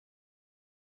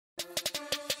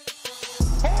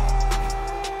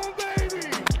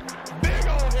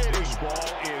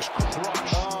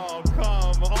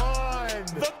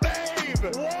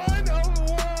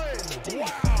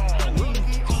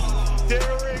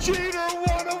Jeter,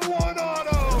 1/1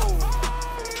 auto.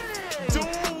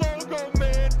 Dual logo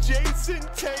man, Jason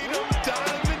Tatum,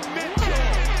 Donovan Mitchell.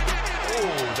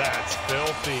 Oh, that's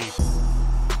filthy.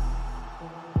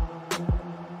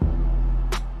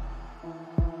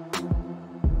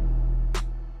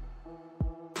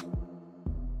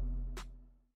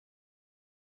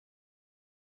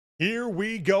 Here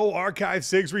we go. Archive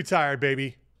Sigs retired,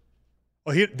 baby.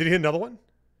 Oh, did he hit another one?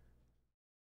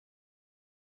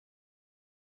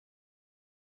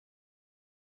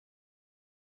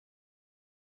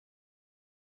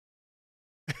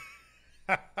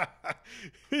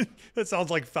 That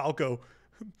sounds like Falco.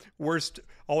 Worst,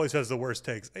 always has the worst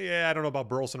takes. Yeah, I don't know about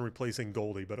Burleson replacing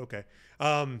Goldie, but okay.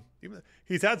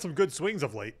 He's had some good swings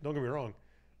of late. Don't get me wrong.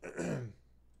 And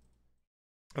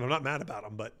I'm not mad about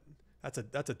him, but that's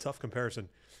a tough comparison.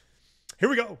 Here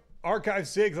we go. Archive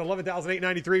Sigs,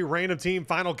 11,893. Random team,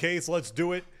 final case. Let's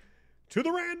do it to the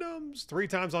randoms. 3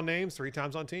 times on names, 3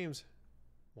 times on teams.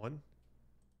 1.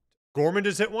 Gorman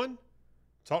just hit one.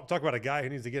 Talk about a guy who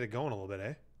needs to get it going a little bit,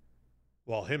 eh?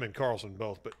 Well, him and Carlson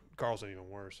both, but Carlson even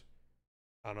worse.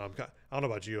 I don't know. I don't know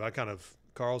about you.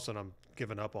 Carlson, I'm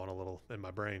giving up on a little in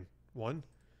my brain. 1,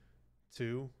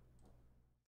 2,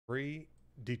 3.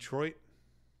 Detroit.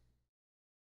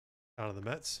 Down to the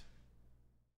Mets.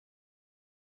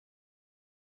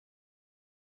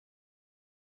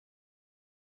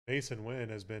 Mason Wynn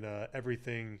has been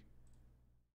everything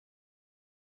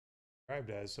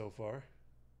described as so far.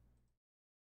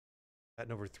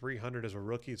 Batting over 300 as a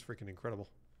rookie. It's freaking incredible.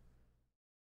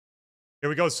 Here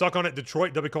we go. Suck on it,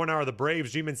 Detroit. W. Cornauer, the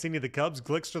Braves. G. Mancini, the Cubs.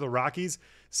 Glickster, the Rockies.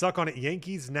 Suck on it,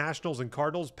 Yankees, Nationals, and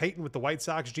Cardinals. Peyton with the White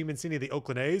Sox. G. Mancini, the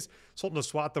Oakland A's. Sultan of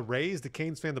Swat, the Rays. The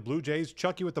Canes fan, the Blue Jays.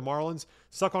 Chucky with the Marlins.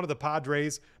 Suck on it, the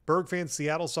Padres. Berg fan,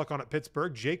 Seattle. Suck on it,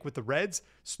 Pittsburgh. Jake with the Reds.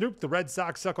 Snoop, the Red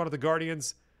Sox. Suck on it, the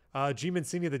Guardians. G.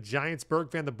 Mancini, the Giants.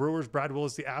 Berg fan, the Brewers. Brad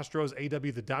Willis, the Astros.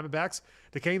 AW, the Diamondbacks.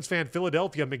 The Canes fan,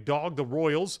 Philadelphia. McDawg, the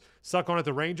Royals. Suck on it,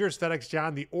 the Rangers. FedEx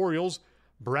John, the Orioles.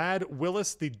 Brad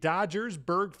Willis, the Dodgers.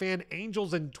 Berg fan,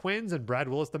 Angels and Twins. And Brad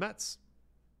Willis, the Mets.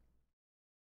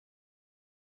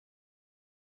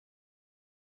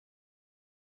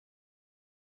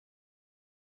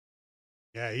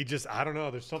 Yeah, I don't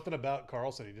know. There's something about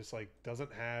Carlson. He just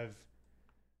doesn't have,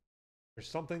 there's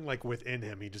something within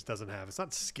him he just doesn't have. It's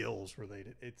not skills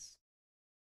related. It's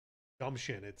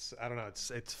gumption. I don't know.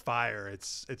 It's fire.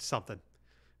 It's something.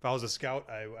 If I was a scout,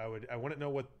 I wouldn't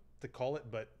know what to call it,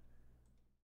 but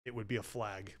it would be a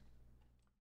flag.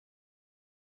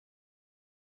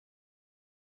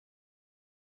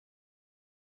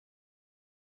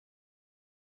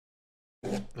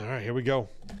 All right, here we go.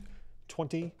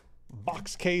 20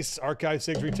 box case. Archive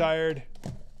Sigs retired.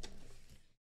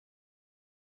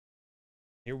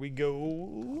 Here we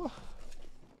go.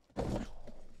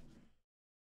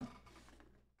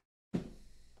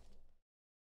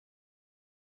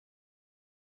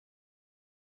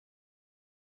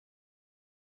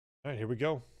 All right, here we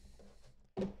go.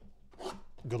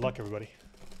 Good luck, everybody.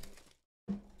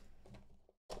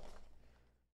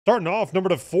 Starting off, number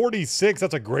to 46.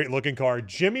 That's a great looking card.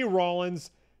 Jimmy Rollins,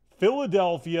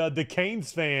 Philadelphia, the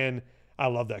Canes fan. I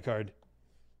love that card.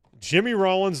 Jimmy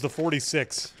Rollins, the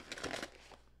 46.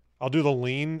 I'll do the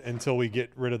lean until we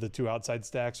get rid of the 2 outside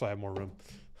stacks so I have more room.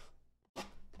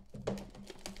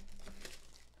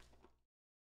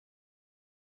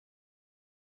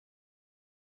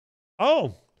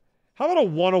 Oh, how about a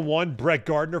 1/1 Brett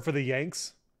Gardner for the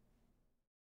Yanks?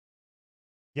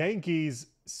 Yankees,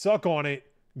 suck on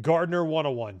it. Gardner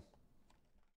 1/1.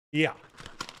 Yeah.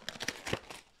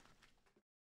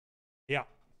 Yeah.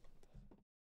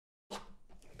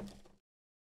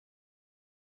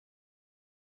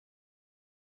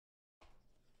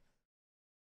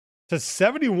 To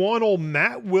 71, old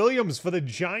Matt Williams for the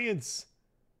Giants.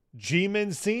 G.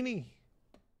 Mancini.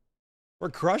 We're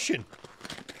crushing.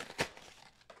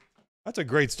 That's a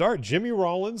great start. Jimmy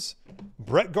Rollins,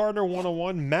 Brett Gardner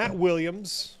 1/1, Matt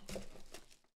Williams.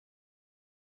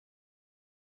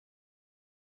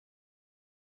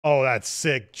 Oh, that's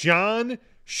sick. John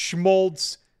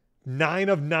Schmaltz,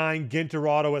 9/9, Ginter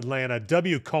Auto, Atlanta.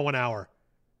 W. Cohenauer.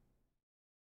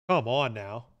 Come on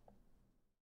now.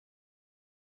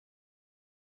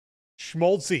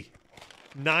 Schmaltzy,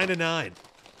 9/9.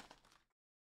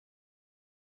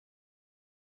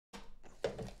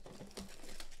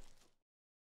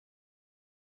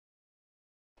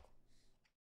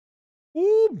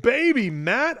 Ooh, baby,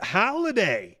 Matt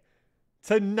Halliday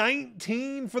to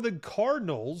 19 for the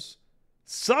Cardinals.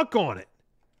 Suck on it.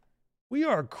 We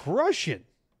are crushing.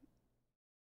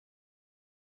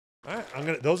 All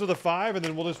right, those are the 5, and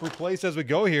then we'll just replace as we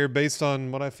go here based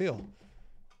on what I feel.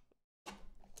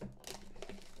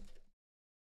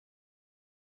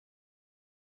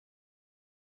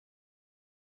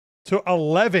 to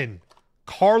 11.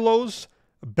 Carlos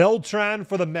Beltran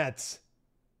for the Mets.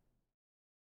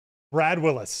 Brad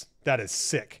Willis. That is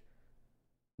sick.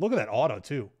 Look at that auto,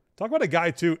 too. Talk about a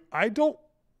guy, too. I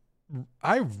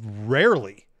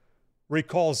rarely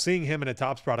recall seeing him in a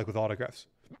Topps product with autographs.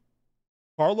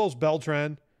 Carlos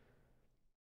Beltran.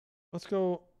 Let's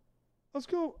go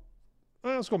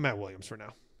Matt Williams for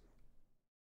now.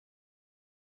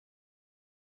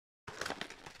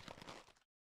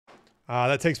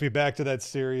 That takes me back to that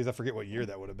series. I forget what year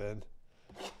that would have been.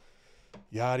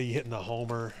 Yachty hitting the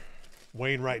homer.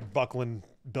 Wainwright buckling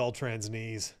Beltran's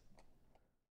knees.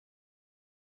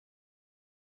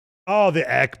 Oh, the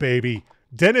Eck, baby.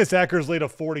 Dennis Eckersley to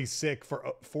 46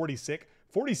 for 46.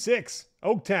 46.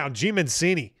 Oaktown. G.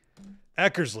 Mancini.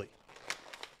 Eckersley.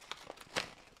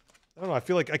 I don't know. I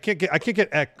feel like I can't get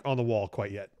Eck on the wall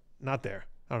quite yet. Not there.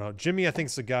 I don't know. Jimmy, I think,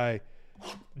 is the guy.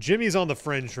 Jimmy's on the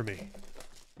fringe for me.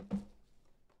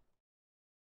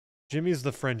 Jimmy's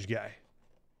the fringe guy.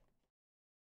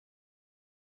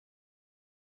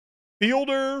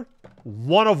 Fielder,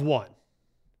 1 of 1.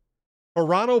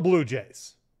 Toronto Blue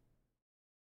Jays.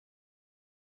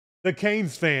 The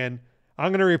Canes fan,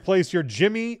 I'm going to replace your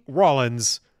Jimmy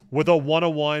Rollins with a 1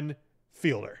 of 1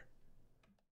 fielder.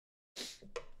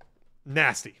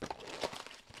 Nasty.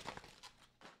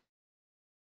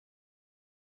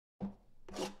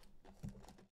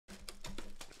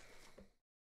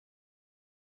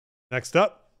 Next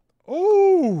up.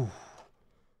 Oh,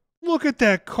 look at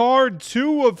that card.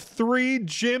 2 of 3,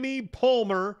 Jimmy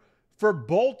Palmer for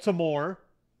Baltimore.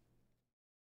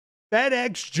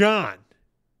 FedEx John.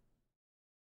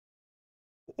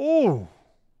 Oh.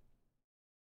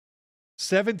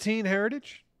 17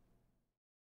 Heritage.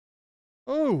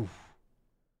 Oh.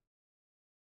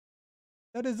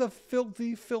 That is a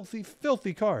filthy, filthy,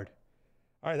 filthy card.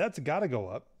 All right, that's got to go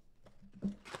up.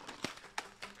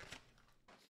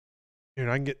 Here,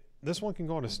 I can get this one. Can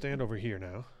go on a stand over here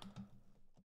now.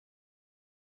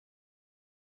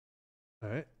 All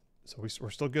right, so we're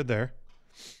still good there.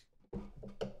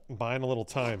 Buying a little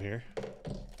time here.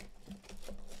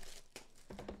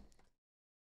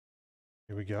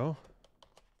 Here we go.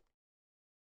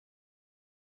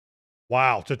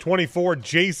 Wow, to 24,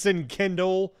 Jason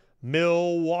Kendall,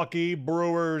 Milwaukee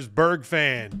Brewers Berg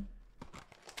fan.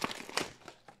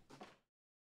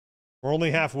 We're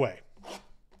only halfway.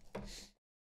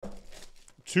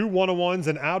 2 1-of-1s,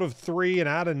 an out of 3, an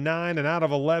out of 9, an out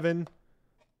of 11.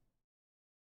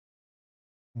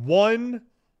 1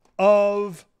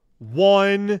 of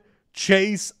 1,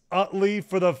 Chase Utley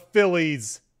for the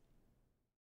Phillies.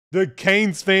 The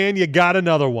Canes fan, you got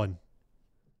another one.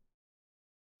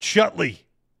 Chutley.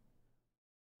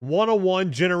 1 of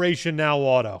 1, Generation Now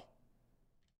auto.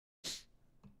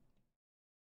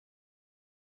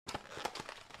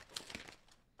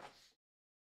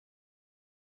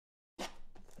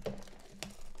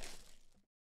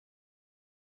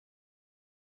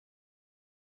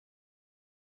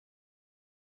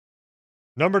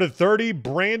 Number to 30,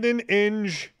 Brandon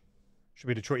Inge. Should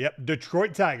be Detroit. Yep,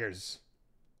 Detroit Tigers.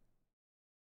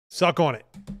 Suck on it.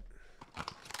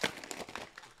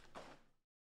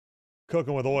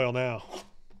 Cooking with oil now.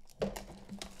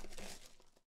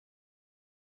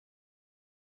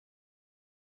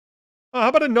 How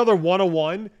about another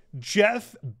 1-of-1?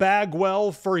 Jeff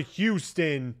Bagwell for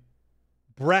Houston.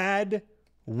 Brad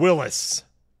Willis.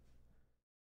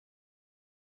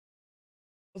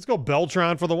 Let's go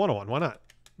Beltran for the 1-of-1. Why not?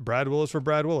 Brad Willis for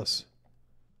Brad Willis.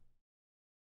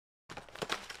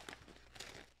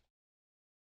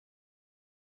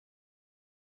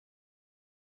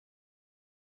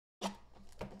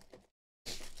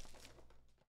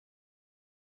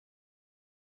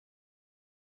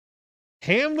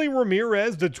 Hanley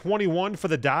Ramirez to 21 for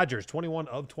the Dodgers. 21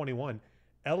 of 21.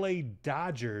 LA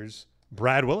Dodgers,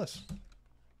 Brad Willis.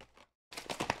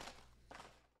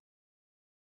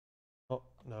 Oh,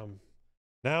 no.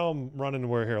 Now I'm running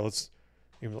where here. Let's,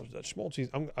 even though that small cheese,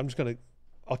 I'm just going to,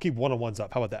 I'll keep 1-of-1s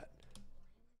up. How about that?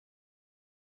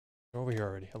 They're over here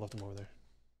already. I left them over there.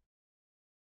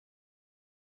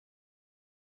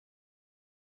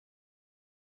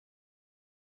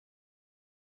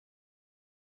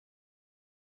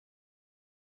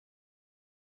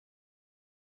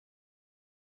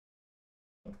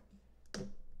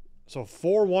 So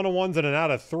 4 1-of-1s and an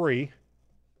out of 3.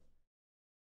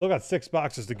 Still got 6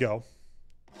 boxes to go.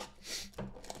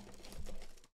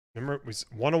 Remember, it was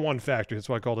 1-of-1 factory. That's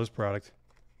why I call this product.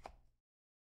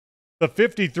 The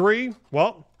 53.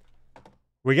 Well,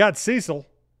 we got Cecil.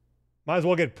 Might as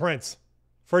well get Prince.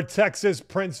 For Texas,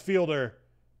 Prince Fielder.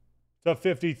 To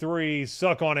 53.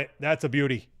 Suck on it. That's a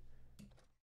beauty.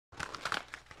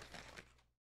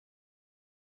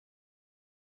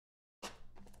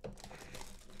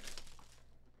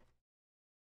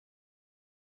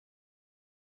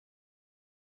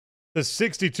 The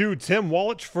 62, Tim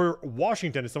Wallich for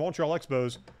Washington. It's the Montreal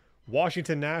Expos.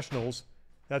 Washington Nationals.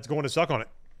 That's going to suck on it.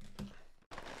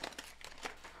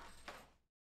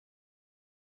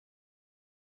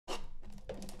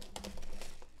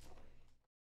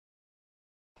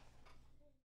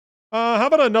 How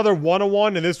about another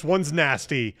 101? And this one's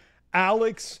nasty.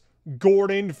 Alex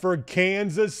Gordon for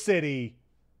Kansas City.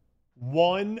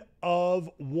 1 of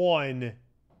 1.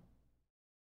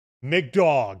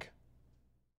 McDog.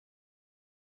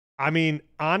 I mean,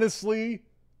 honestly,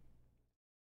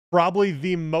 probably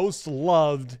the most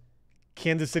loved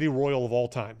Kansas City Royal of all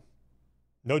time.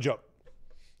 No joke.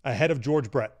 Ahead of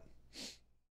George Brett.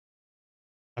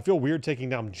 I feel weird taking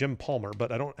down Jim Palmer,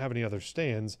 but I don't have any other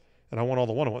stands, and I want all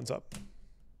the 101s up.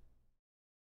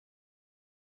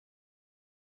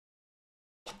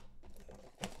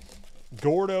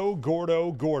 Gordo.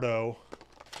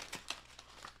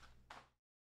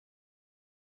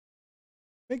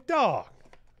 McDog.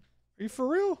 Are you for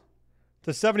real?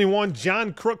 To 71,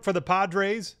 John Crook for the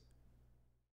Padres.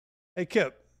 Hey,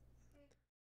 Kip.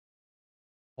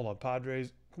 Hold on,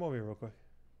 Padres. Come over here real quick.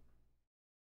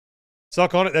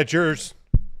 Suck on it. That's yours.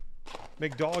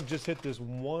 McDog just hit this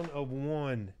 1 of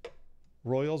 1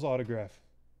 Royals autograph.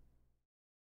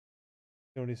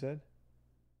 You know what he said?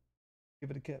 Give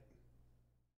it a Kip.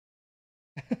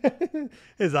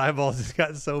 His eyeballs just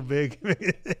got so big.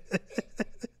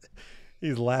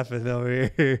 He's laughing over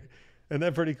here. Isn't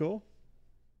that pretty cool?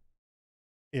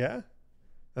 Yeah.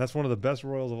 That's one of the best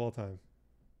Royals of all time.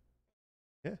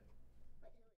 Yeah.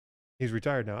 He's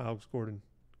retired now, Alex Gordon.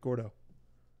 Gordo.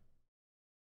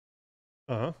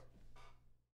 Uh-huh.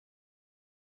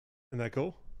 Isn't that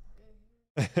cool?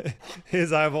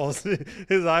 His eyeballs, he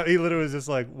literally was just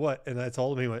like, what? And I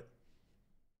told him, he went.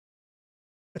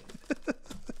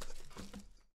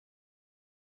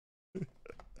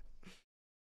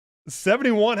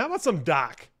 71. How about some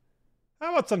Doc?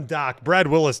 How about some Doc? Brad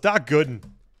Willis, Doc Gooden.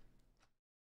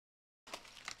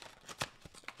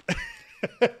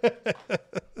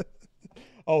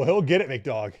 Oh, he'll get it,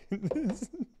 McDog.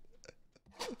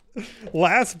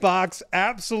 Last box,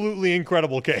 absolutely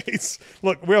incredible case.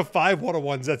 Look, we have 5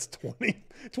 101s. That's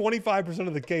 25%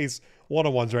 of the case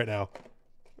 101s right now.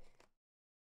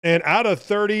 And out of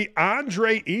 30,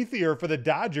 Andre Ethier for the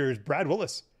Dodgers, Brad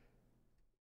Willis.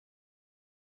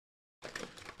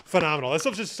 Phenomenal. That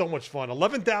stuff's just so much fun.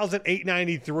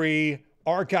 11,893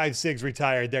 archive Sigs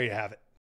retired. There you have it.